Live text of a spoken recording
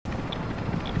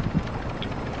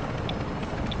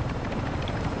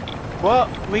Well,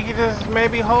 we can just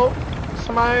maybe hope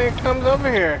somebody comes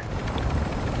over here.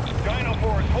 Dino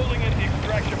 4 is holding in the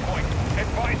extraction point.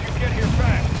 Advise you get here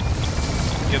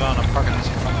fast. Get on, I'm parking this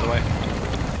in front of the way.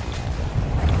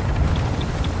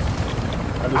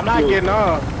 I'm not getting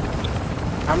off.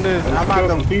 I'm about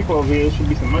some people over here. There should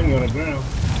be some money on the ground.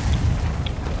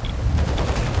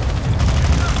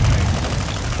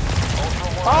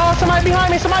 Oh, somebody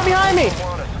behind me! Somebody behind me!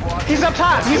 He's up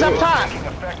top! He's up top!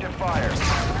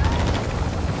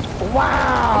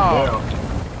 Wow!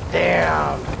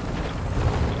 Damn!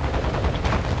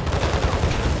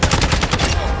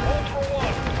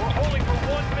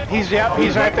 He's right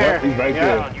there. He's right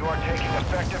there.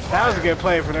 That was a good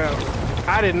play for them.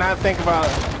 I did not think about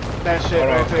that shit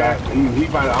right there. He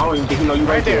I don't even think he know you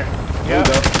right there. Yeah.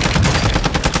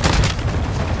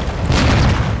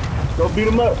 Go beat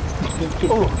him up.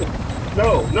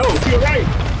 No, to your right.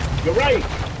 You're right.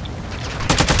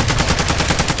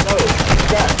 No,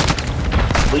 stop.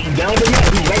 Where you downed him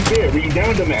at? He's right there. Where you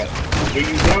downed him at? Where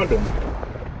you downed him?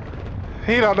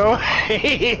 He don't know.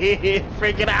 He's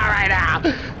freaking out right now.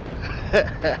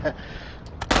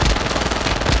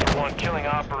 One killing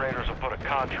operators will put a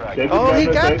contract. Oh, he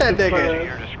got that nigga. At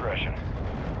your discretion.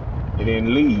 And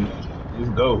then leave.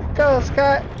 Just go. Go,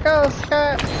 Scott. Go,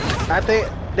 Scott. I think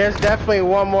there's definitely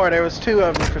one more. There was two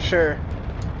of them for sure.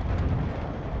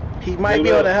 He might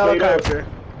be on a helicopter.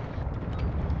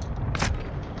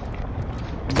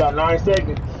 You got 9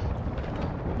 seconds.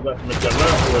 You got to make that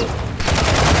run for it.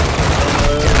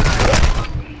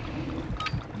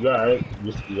 You alright.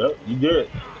 Yep, you did.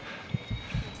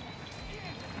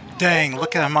 Dang,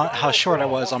 look at how short I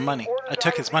was on money. I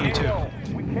took his money too.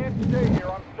 We can't stay here,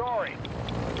 I'm sorry.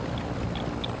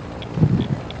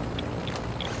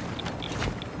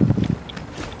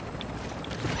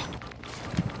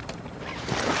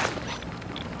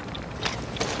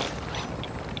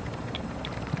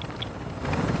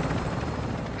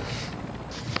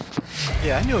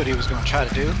 Yeah, I knew what he was going to try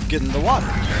to do. Get in the water.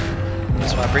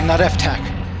 That's why I bring that F-tac.